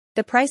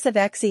The price of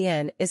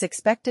XEN is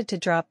expected to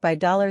drop by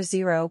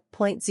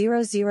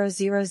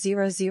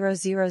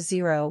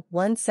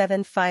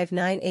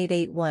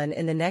 $0.00000001759881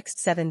 in the next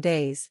 7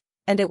 days,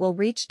 and it will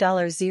reach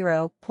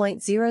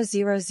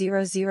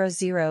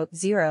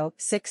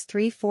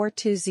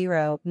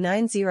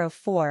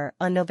 $0.0000063420,904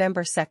 on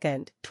November 2,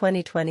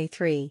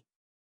 2023.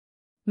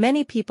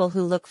 Many people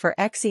who look for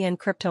XEN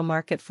crypto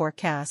market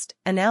forecast,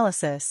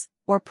 analysis,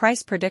 or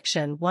price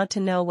prediction want to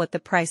know what the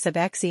price of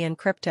XEN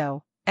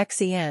crypto,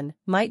 XEN,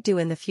 might do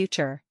in the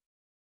future.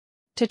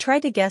 To try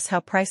to guess how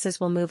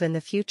prices will move in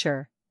the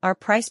future, our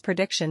price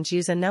predictions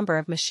use a number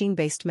of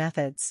machine-based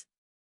methods.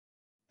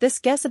 This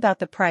guess about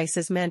the price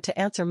is meant to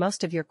answer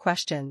most of your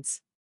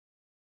questions.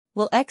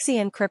 Will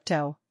XEN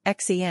crypto,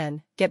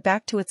 XEN, get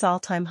back to its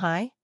all-time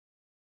high?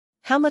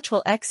 How much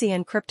will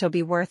XEN crypto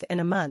be worth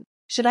in a month?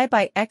 Should I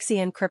buy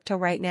XEN crypto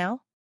right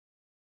now?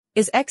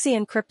 Is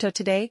XEN crypto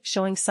today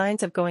showing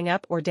signs of going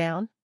up or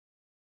down?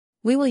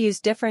 We will use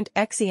different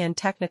XEN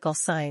technical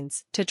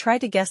signs to try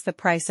to guess the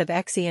price of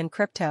XEN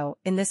crypto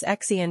in this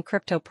XEN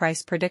crypto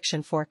price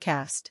prediction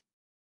forecast.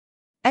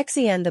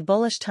 XEN. The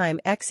bullish time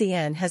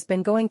XEN has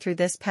been going through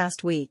this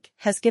past week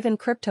has given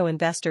crypto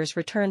investors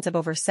returns of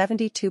over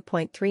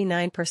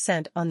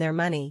 72.39% on their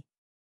money.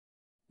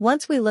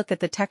 Once we look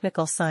at the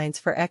technical signs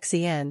for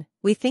XEN,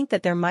 we think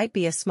that there might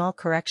be a small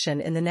correction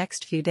in the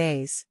next few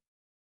days.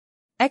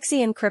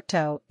 XEN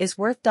crypto is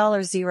worth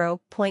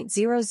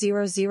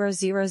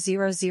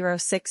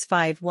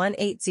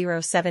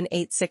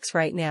 $0.00000065180786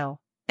 right now,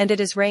 and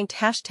it is ranked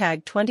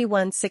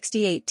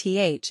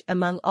 #2168th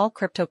among all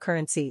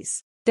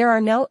cryptocurrencies. There are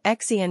no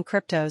XEN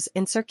cryptos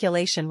in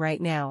circulation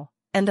right now,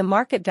 and the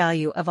market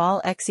value of all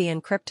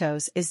XEN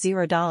cryptos is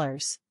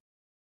 $0.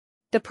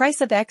 The price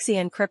of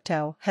XEN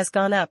crypto has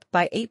gone up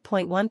by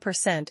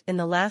 8.1% in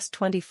the last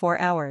 24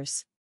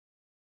 hours.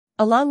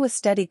 Along with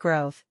steady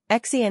growth,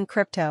 XEN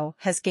crypto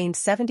has gained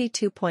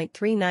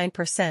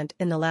 72.39%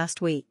 in the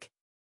last week.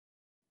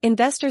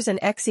 Investors in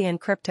XEN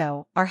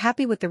crypto are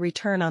happy with the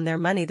return on their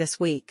money this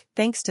week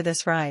thanks to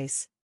this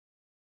rise.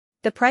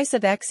 The price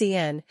of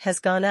XEN has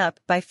gone up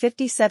by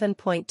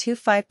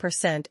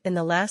 57.25% in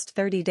the last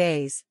 30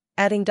 days,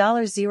 adding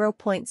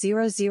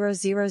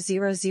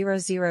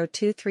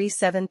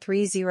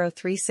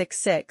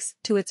 $0.000002373036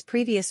 to its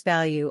previous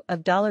value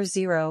of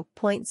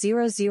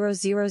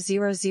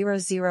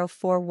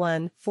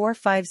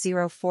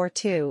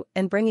 $0.000000414504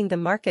 and bringing the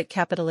market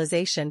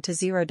capitalization to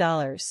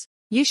 $0.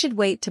 You should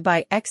wait to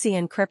buy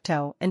XEN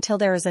crypto until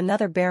there is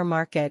another bear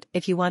market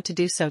if you want to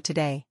do so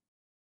today.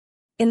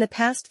 In the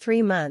past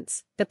 3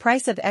 months, the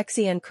price of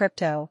XEN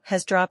crypto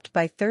has dropped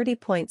by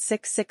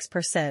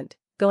 30.66%.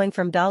 Going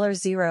from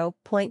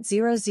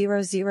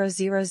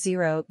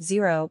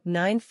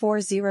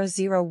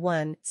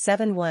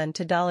 $0.00000009400171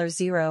 to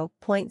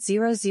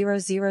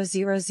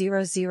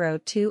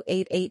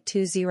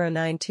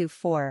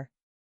 $0.00000028820924.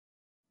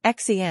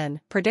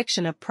 XEN,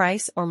 prediction of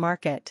price or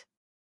market.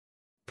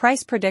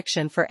 Price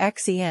prediction for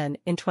XEN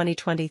in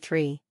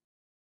 2023.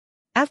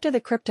 After the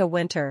crypto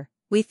winter,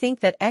 we think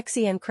that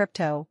XEN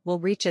crypto will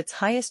reach its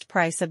highest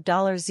price of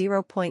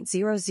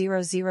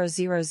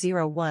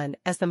 $0.000001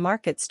 as the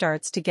market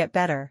starts to get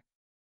better.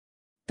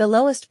 The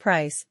lowest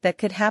price that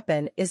could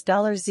happen is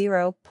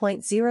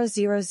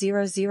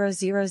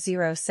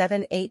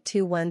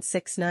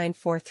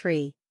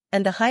 $0.00000078216943,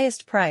 and the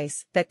highest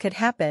price that could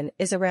happen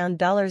is around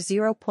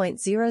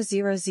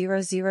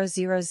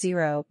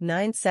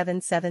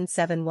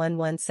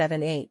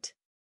 $0.00000097771178.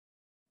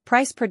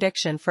 Price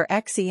prediction for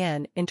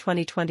XEN in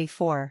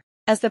 2024.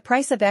 As the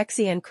price of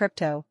XEN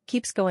crypto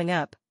keeps going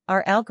up,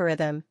 our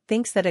algorithm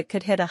thinks that it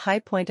could hit a high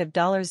point of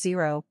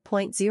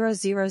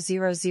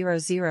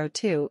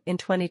 $0.000002 in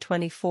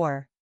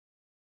 2024.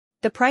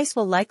 The price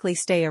will likely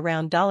stay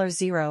around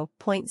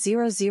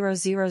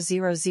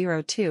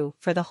 $0.000002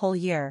 for the whole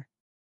year.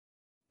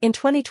 In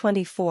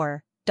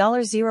 2024,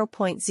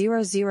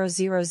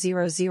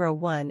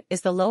 $0.000001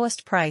 is the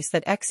lowest price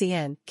that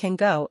XEN can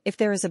go if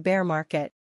there is a bear market.